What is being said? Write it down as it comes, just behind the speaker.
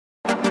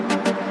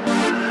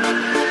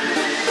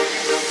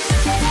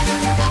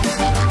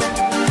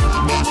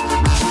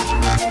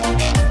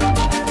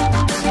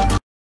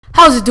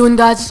How's it doing,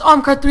 guys? It's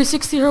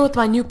Armcard360 here with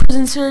my new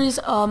prison series.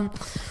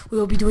 We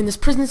will be doing this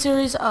prison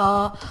series.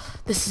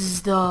 This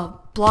is the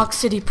Block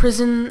City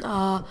prison.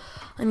 I'm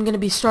gonna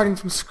be starting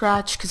from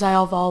scratch because I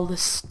have all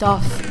this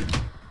stuff.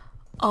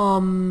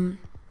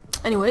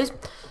 Anyways,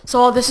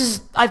 so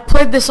I've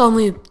played this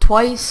only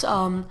twice.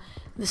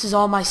 This is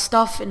all my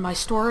stuff in my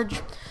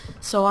storage.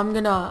 So I'm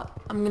gonna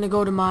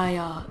go to my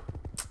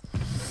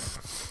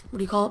what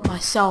do you call it? My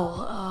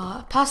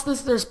cell. Past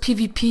this, there's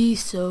PvP.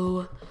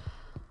 So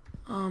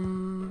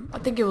I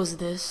think it was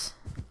this.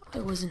 I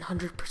wasn't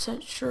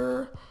 100%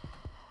 sure.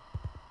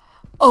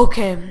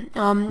 Okay,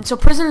 so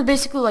prison is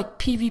basically like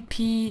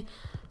PvP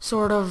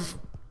sort of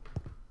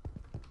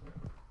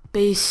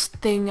base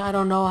thing. I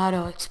don't know how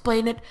to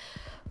explain it,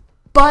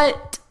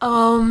 but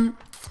I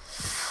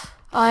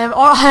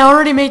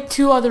already made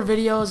 2 other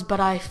videos,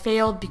 but I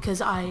failed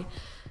because I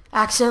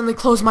accidentally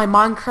closed my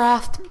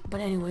Minecraft.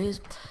 But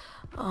anyways,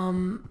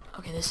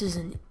 okay, this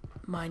isn't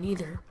mine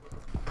either.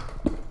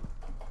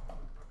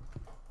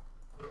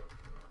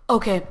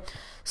 Okay,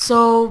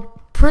 so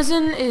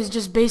prison is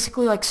just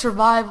basically like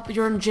survive.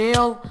 You're in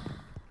jail,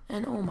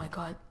 and oh my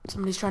god,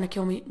 somebody's trying to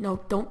kill me. No,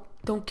 don't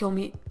kill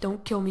me.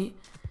 Don't kill me.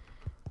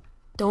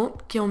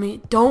 Don't kill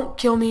me. Don't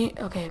kill me.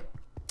 Okay,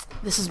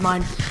 this is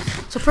mine.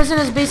 So prison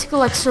is basically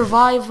like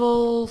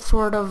survival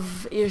sort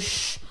of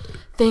ish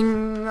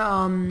thing.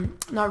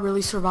 Not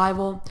really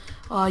survival.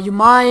 You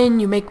mine,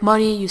 you make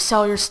money, you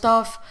sell your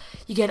stuff,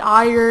 you get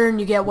iron,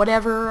 you get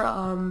whatever.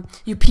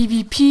 You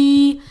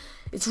PvP.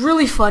 It's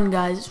really fun,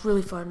 guys. It's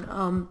really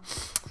fun.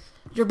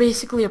 You're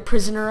basically a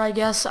prisoner, I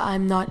guess.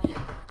 I'm not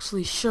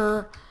actually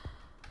sure.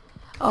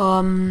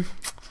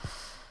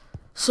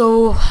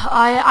 So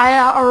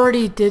I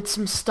already did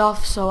some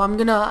stuff, so I'm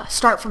gonna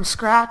start from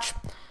scratch.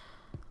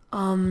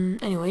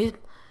 Anyway,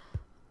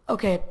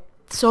 okay.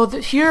 So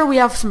here we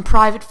have some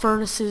private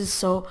furnaces,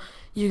 so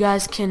you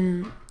guys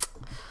can,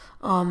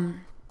 you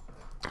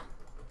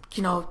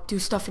know, do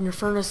stuff in your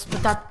furnace.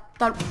 But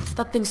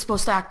that thing's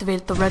supposed to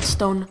activate the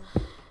redstone.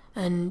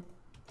 And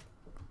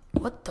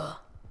what the?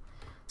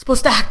 It's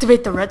supposed to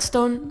activate the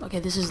redstone. Okay,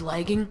 this is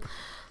lagging.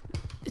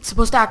 It's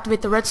supposed to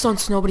activate the redstone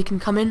so nobody can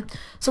come in.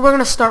 So we're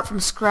gonna start from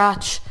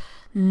scratch,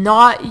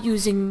 not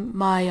using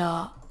my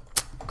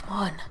come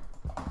on,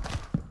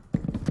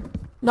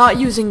 not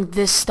using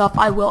this stuff.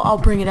 I'll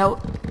bring it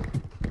out.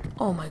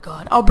 Oh my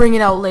god, I'll bring it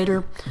out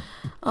later.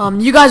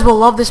 You guys will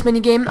love this mini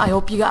game. I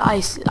hope you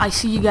guys. I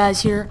see you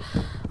guys here.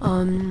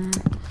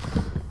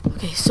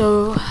 Okay,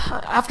 so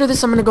after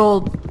this, I'm gonna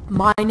go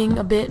mining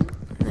a bit,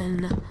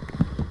 and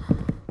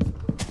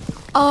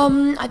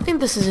I think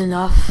this is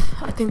enough.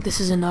 I think this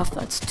is enough.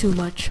 That's too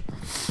much.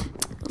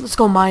 Let's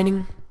go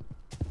mining.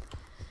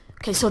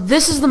 Okay, so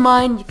this is the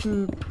mine. You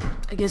can,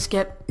 I guess,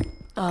 get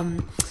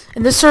in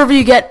this server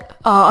you get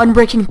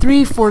Unbreaking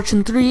 3,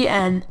 Fortune 3,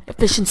 and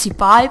Efficiency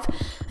 5,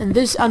 and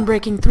this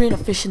Unbreaking 3 and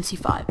Efficiency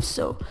 5.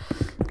 So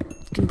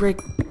you can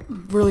break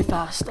really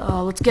fast.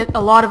 Let's get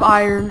a lot of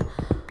iron.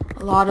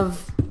 A lot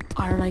of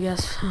iron, I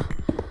guess.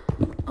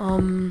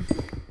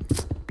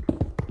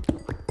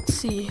 Let's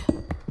see.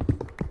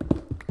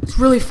 It's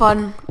really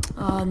fun.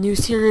 New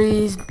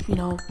series, you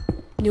know,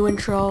 new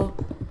intro,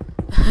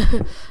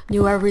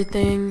 new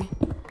everything.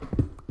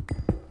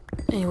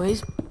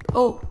 Anyways,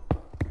 oh,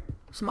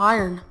 some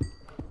iron.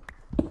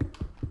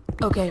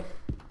 Okay.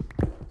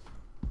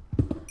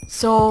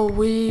 So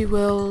we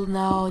will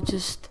now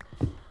just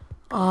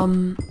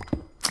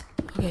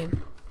okay.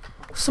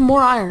 Some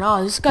more iron.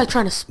 Oh, this guy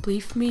trying to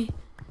spleef me?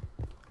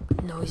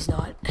 No, he's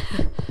not.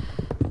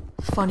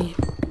 Funny.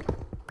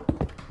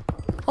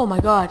 Oh my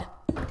god.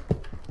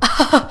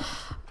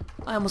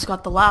 I almost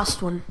got the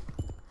last one.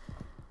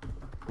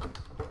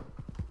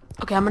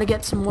 Okay, I'm gonna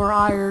get some more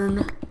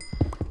iron.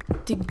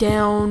 Dig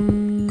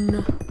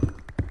down.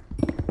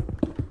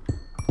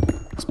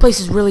 This place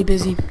is really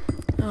busy.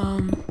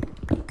 I'm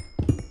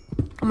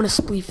gonna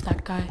spleef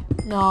that guy.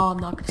 No, I'm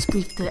not gonna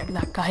spleef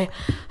that guy.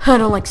 I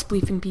don't like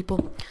spleefing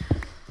people.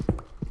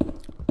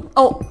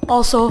 Oh,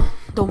 also,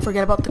 don't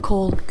forget about the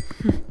coal.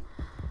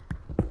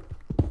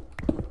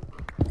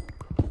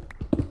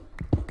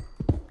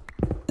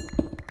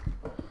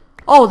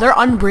 Oh, they're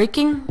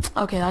unbreaking?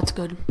 Okay, that's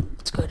good.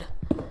 That's good.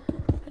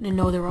 I didn't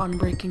know they were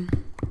unbreaking.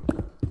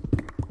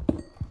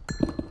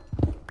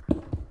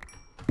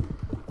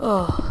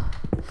 Ugh.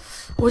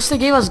 I wish they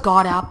gave us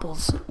god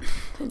apples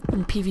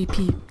in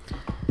PvP.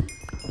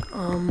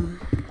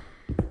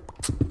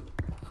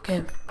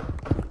 Okay.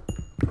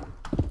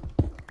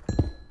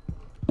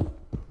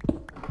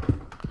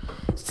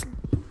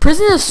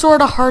 Prison is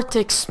sort of hard to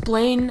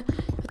explain.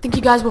 I think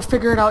you guys will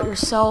figure it out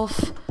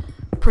yourself,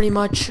 pretty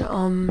much.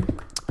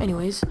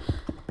 Anyways,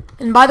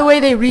 and by the way,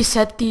 they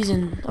reset these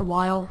in a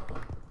while,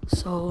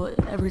 so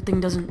everything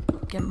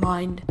doesn't get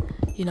mined,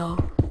 you know.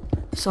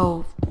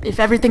 So if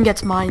everything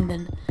gets mined,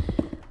 then,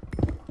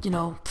 you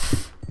know,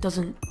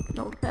 doesn't,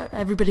 no,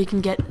 everybody can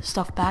get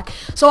stuff back.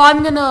 So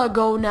I'm gonna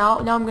go now.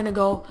 Now I'm gonna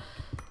go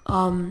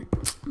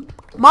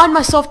mine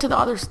myself to the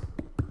others.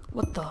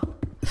 What the?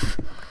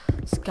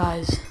 This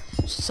guy's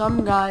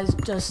Some guys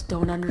just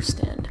don't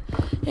understand.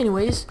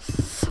 Anyways,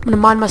 I'm gonna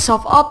mine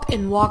myself up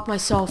and walk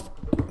myself.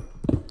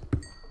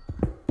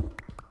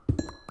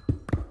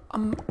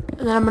 And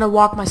then I'm gonna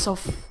walk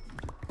myself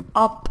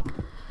up.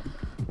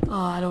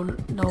 I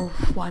don't know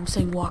why I'm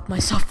saying walk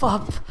myself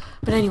up.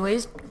 But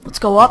anyways, let's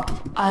go up.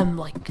 I'm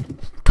like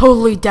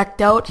totally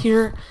decked out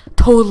here.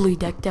 Totally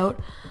decked out.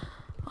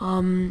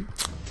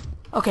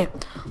 Okay,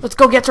 let's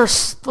go get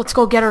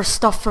our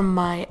stuff from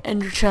my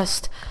ender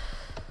chest.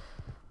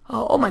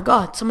 Oh my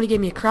god, somebody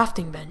gave me a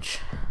crafting bench.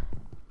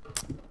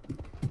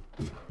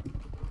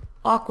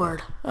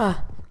 Awkward. I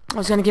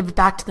was gonna give it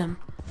back to them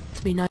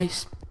to be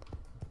nice.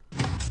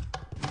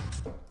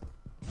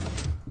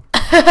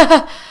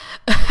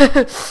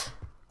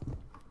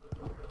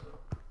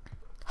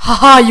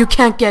 Haha, you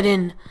can't get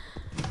in.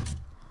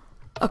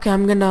 Okay,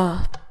 I'm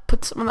gonna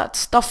put some of that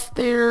stuff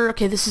there.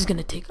 Okay, this is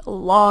gonna take a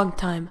long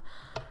time.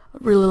 A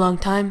really long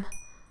time.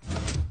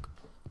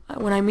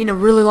 When I mean a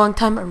really long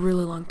time, a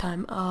really long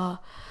time.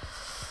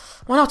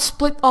 Why not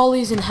split all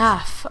these in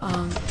half?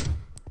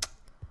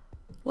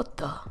 What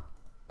the?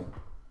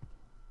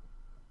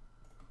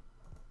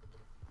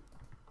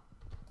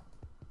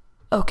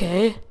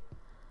 Okay.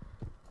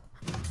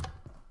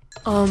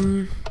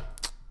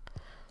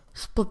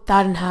 Split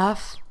that in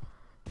half.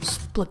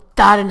 Split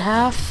that in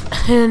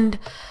half. And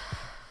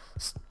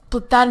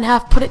split that in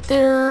half, put it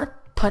there.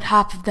 Put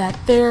half of that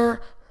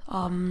there.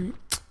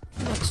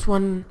 Next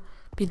one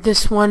be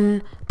this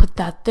one. Put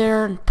that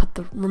there and put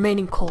the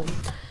remaining coal.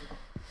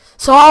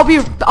 So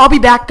I'll be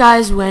back,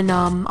 guys, when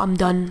I'm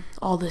done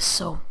all this.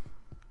 So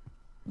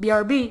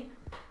BRB.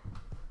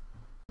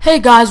 Hey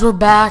guys, we're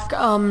back.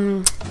 I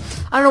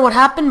don't know what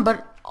happened,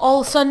 but all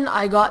of a sudden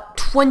I got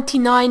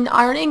 29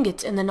 iron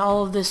ingots, and then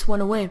all of this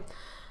went away.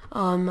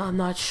 I'm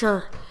not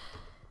sure.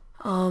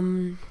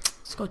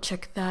 Let's go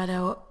check that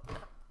out.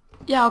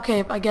 Yeah,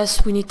 okay, I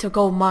guess we need to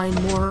go mine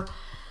more.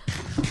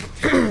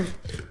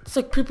 It's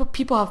like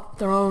people have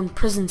their own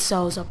prison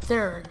cells up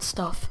there and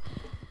stuff.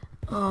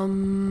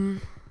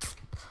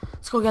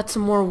 Let's go get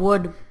some more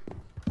wood.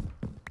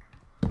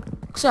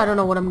 So I don't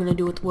know what I'm gonna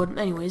do with wood.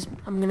 Anyways,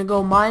 I'm gonna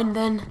go mine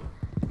then.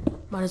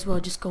 Might as well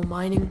just go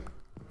mining.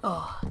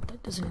 Oh,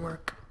 that doesn't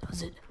work,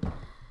 does it?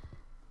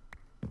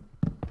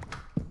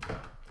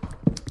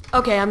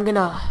 Okay, I'm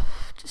gonna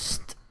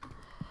just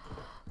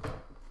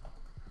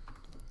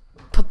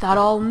put that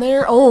all in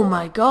there. Oh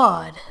my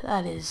god,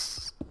 that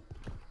is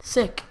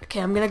sick.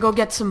 Okay, I'm gonna go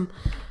get some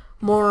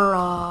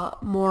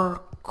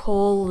more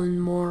coal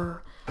and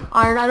more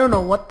iron. I don't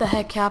know what the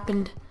heck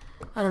happened.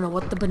 I don't know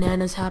what the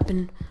bananas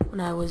happened when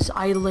I was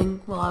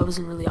idling. Well, I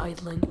wasn't really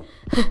idling.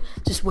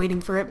 Just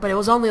waiting for it. But it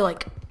was only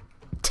like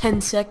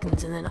 10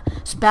 seconds and then I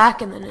was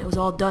back and then it was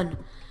all done.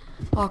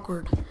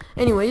 Awkward.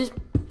 Anyways.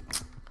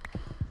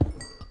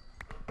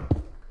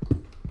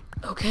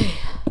 Okay.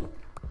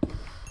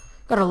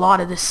 Got a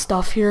lot of this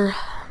stuff here.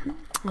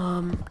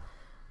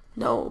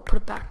 No, put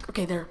it back.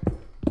 Okay, there.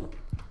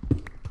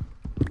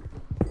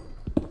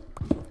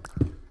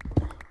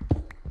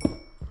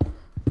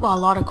 Wow, a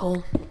lot of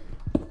coal.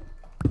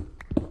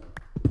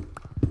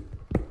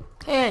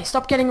 Hey,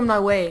 stop getting in my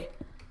way.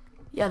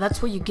 Yeah,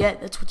 that's what you get.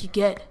 That's what you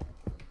get.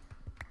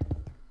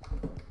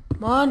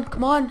 Come on,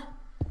 come on.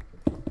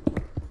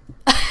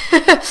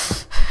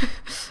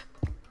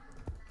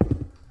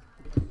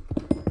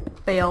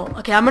 Fail.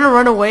 Okay, I'm gonna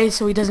run away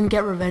so he doesn't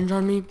get revenge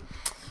on me.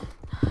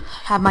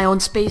 Have my own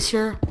space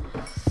here.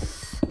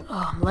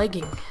 Oh, I'm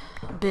lagging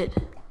a bit.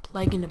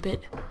 Lagging a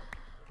bit.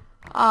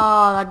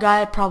 Ah, that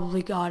guy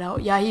probably got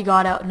out. Yeah, he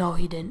got out. No,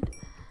 he didn't.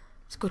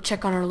 Let's go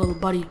check on our little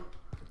buddy.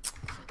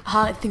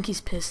 I think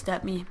he's pissed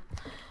at me.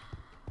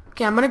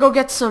 Okay, I'm gonna go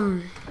get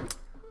some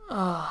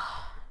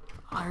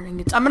iron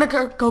ingots. I'm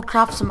gonna go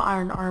craft some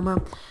iron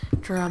armor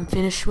after I'm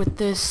finished with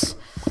this.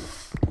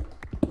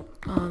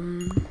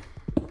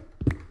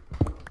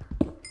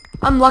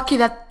 I'm lucky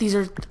that these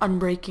are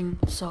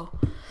unbreaking, so.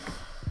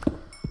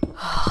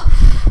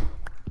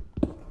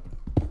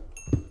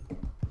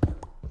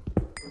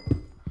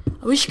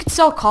 I wish you could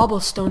sell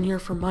cobblestone here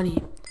for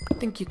money. I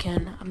think you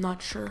can. I'm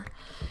not sure.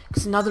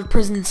 Because in other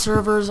prison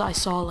servers, I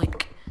saw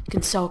like you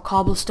can sell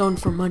cobblestone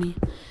for money.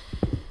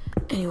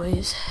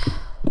 Anyways.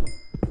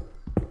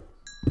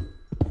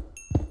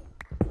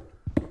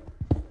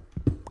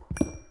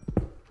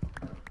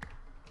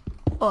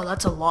 Oh,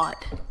 that's a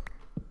lot.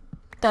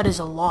 That is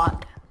a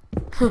lot.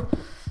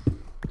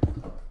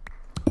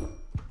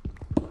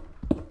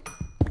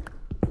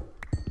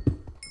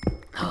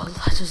 Oh,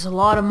 there's a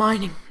lot of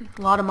mining.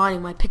 A lot of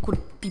mining. My pick would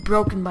be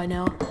broken by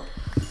now.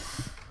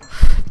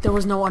 If there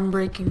was no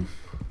unbreaking.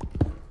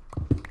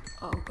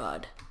 Oh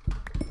god.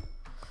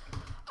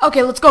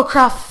 Okay, let's go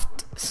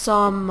craft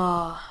some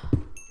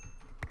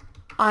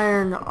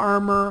iron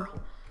armor.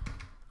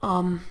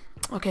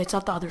 Okay, it's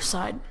at the other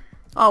side.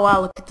 Oh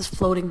wow, look at this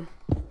floating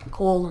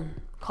coal and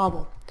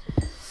cobble.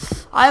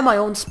 I have my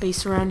own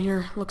space around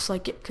here, looks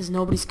like it, because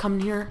nobody's coming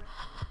here.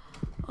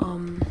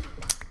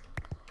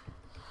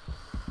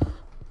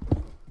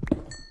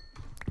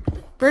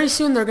 Very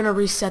soon they're gonna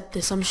reset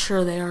this, I'm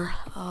sure they are.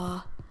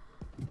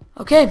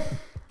 Okay.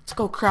 Let's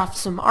go craft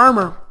some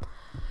armor.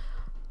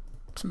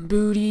 Some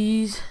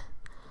booties.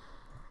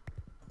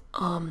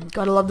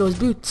 Gotta love those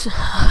boots.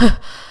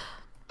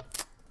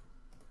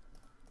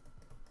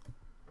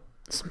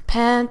 Some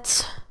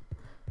pants.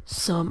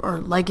 Or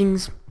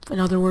leggings, in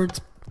other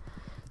words.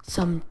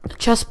 Some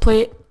chest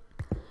plate.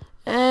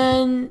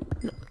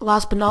 And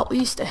last but not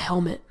least, a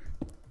helmet.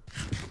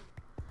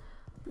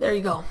 There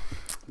you go.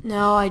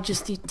 Now I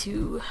just need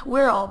to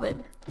wear all of it.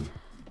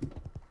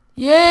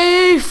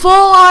 Yay!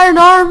 Full iron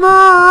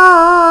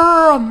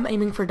armor! I'm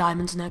aiming for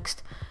diamonds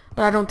next.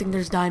 But I don't think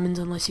there's diamonds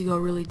unless you go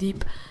really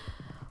deep.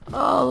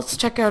 Let's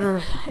check out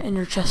our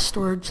inner chest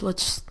storage.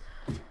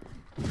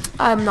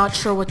 I'm not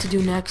sure what to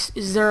do next.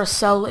 Is there a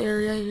cell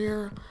area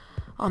here?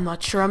 I'm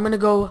not sure. I'm gonna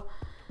go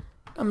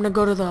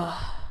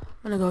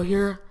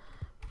here.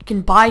 You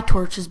can buy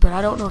torches, but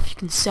I don't know if you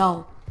can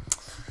sell.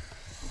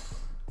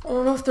 I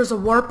don't know if there's a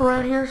warp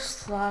around here.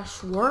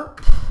 /warp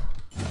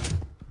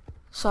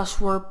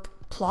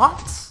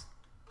plots.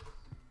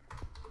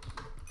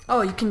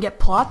 Oh, you can get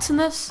plots in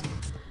this?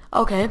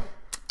 Okay.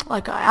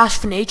 Like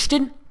Ashvin H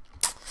did.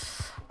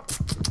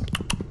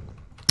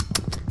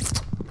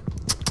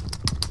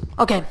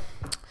 Okay.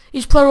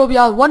 Each player will be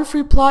allowed one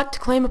free plot. To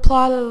claim a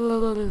plot,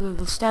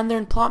 they'll stand there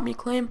and plot me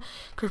claim.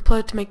 Encourage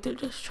player to make their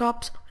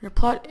traps on your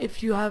plot.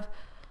 If you have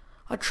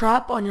a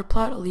trap on your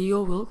plot,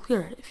 illegal will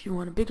clear it. If you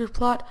want a bigger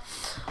plot,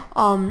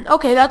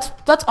 okay,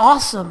 that's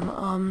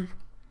awesome.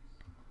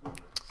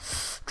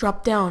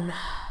 Drop down.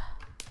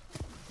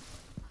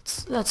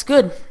 That's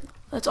good.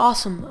 That's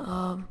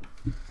awesome.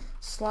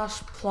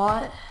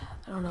 /plot.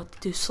 I don't know what to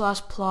do.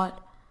 /plot.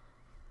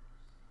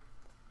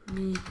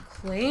 Me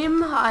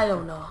claim. I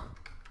don't know.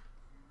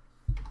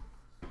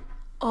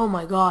 Oh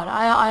my god,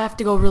 I have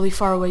to go really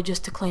far away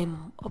just to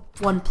claim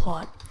one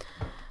plot.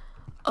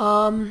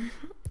 Wow,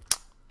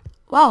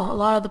 a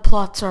lot of the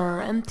plots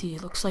are empty.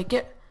 Looks like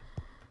it.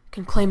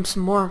 Can claim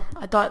some more.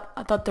 I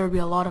thought there would be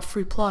a lot of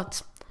free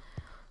plots.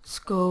 Let's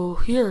go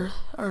here.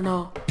 Or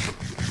no.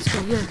 Let's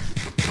go here.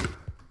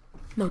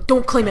 No,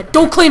 don't claim it.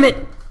 Don't claim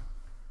it!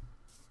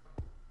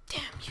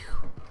 Damn you.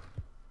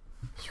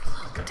 You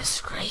little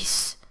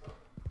disgrace.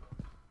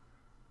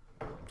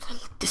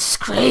 Little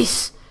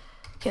disgrace.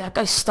 Okay, that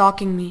guy's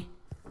stalking me.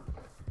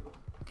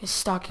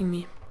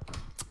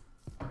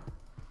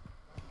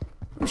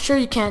 I'm sure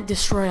you can't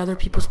destroy other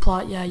people's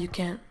plot. Yeah, you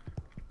can't.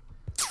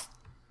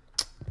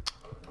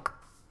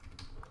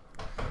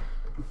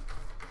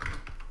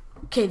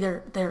 Okay,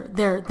 there.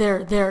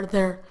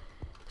 Did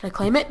I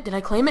claim it? Did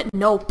I claim it?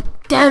 Nope.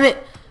 Damn it!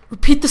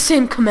 Repeat the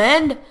same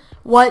command?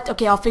 What?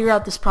 Okay, I'll figure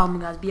out this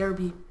problem, guys.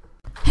 BRB.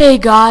 Hey,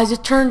 guys,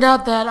 it turned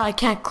out that I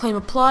can't claim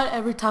a plot.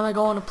 Every time I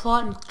go on a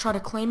plot and try to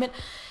claim it,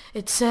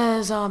 it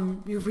says,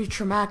 you've reached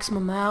your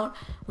maximum amount,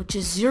 which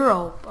is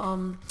 0.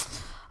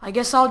 I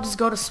guess I'll just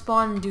go to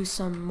spawn and do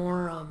some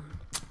more,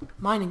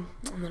 mining,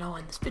 and then I'll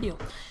end this video.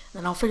 And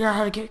then I'll figure out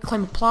how to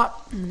claim a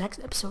plot in the next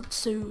episode,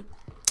 so...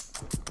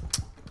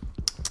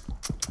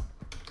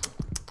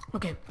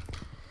 Okay.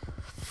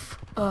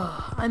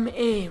 I'm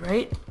A,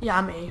 right? Yeah,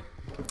 I'm A.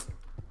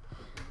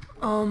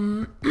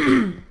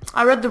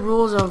 I read the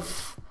rules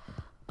of,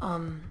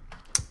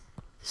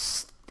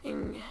 this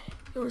thing.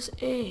 It was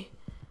A.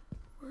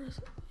 Where's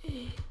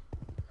A?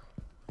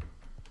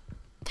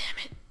 Damn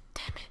it.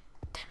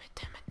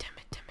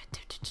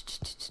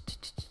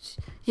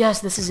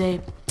 Yes, this is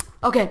A.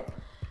 Okay.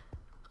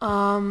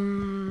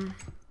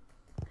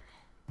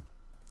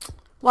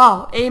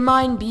 Wow. A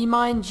mine, B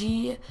mine,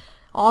 G.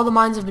 All the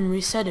mines have been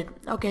resetted.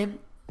 Okay.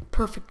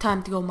 Perfect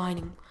time to go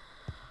mining.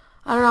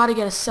 I don't know how to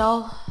get a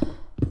cell.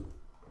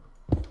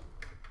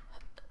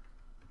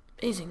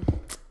 Amazing.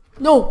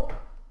 No!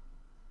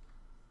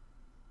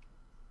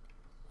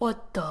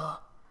 What the?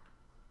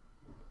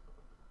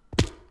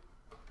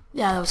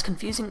 Yeah, that was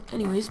confusing.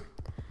 Anyways.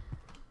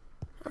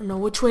 I don't know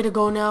which way to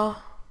go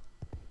now.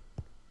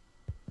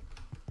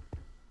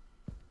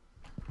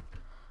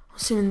 I'm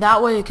assuming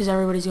that way because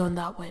everybody's going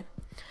that way.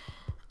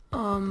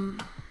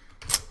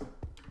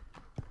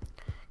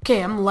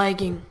 Okay, I'm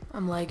lagging.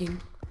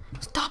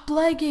 Stop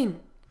lagging!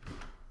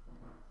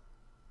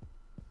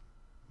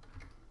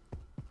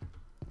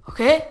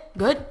 Okay,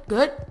 good.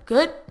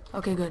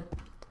 Okay, good.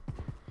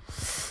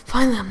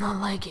 Finally, I'm not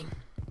lagging.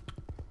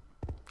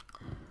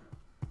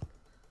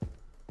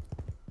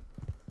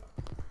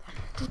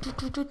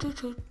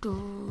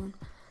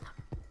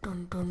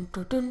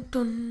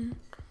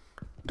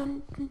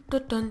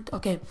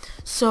 Okay,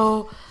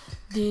 so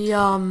the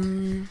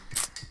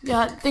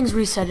yeah, things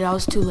reset it. I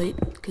was too late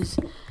because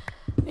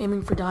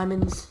aiming for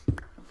diamonds.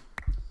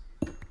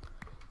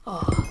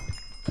 Oh.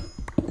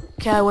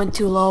 Okay, I went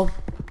too low.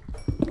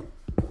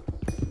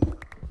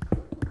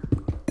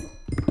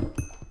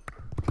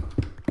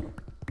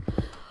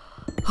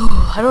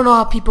 I don't know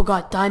how people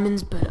got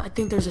diamonds, but I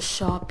think there's a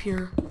shop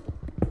here.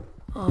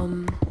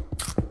 I'm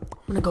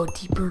gonna go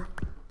deeper.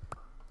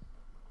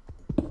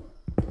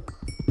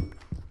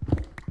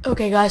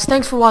 Okay, guys,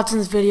 thanks for watching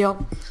this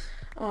video.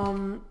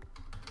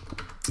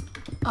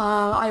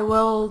 I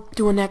will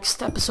do a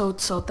next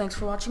episode, so thanks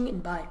for watching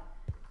and bye.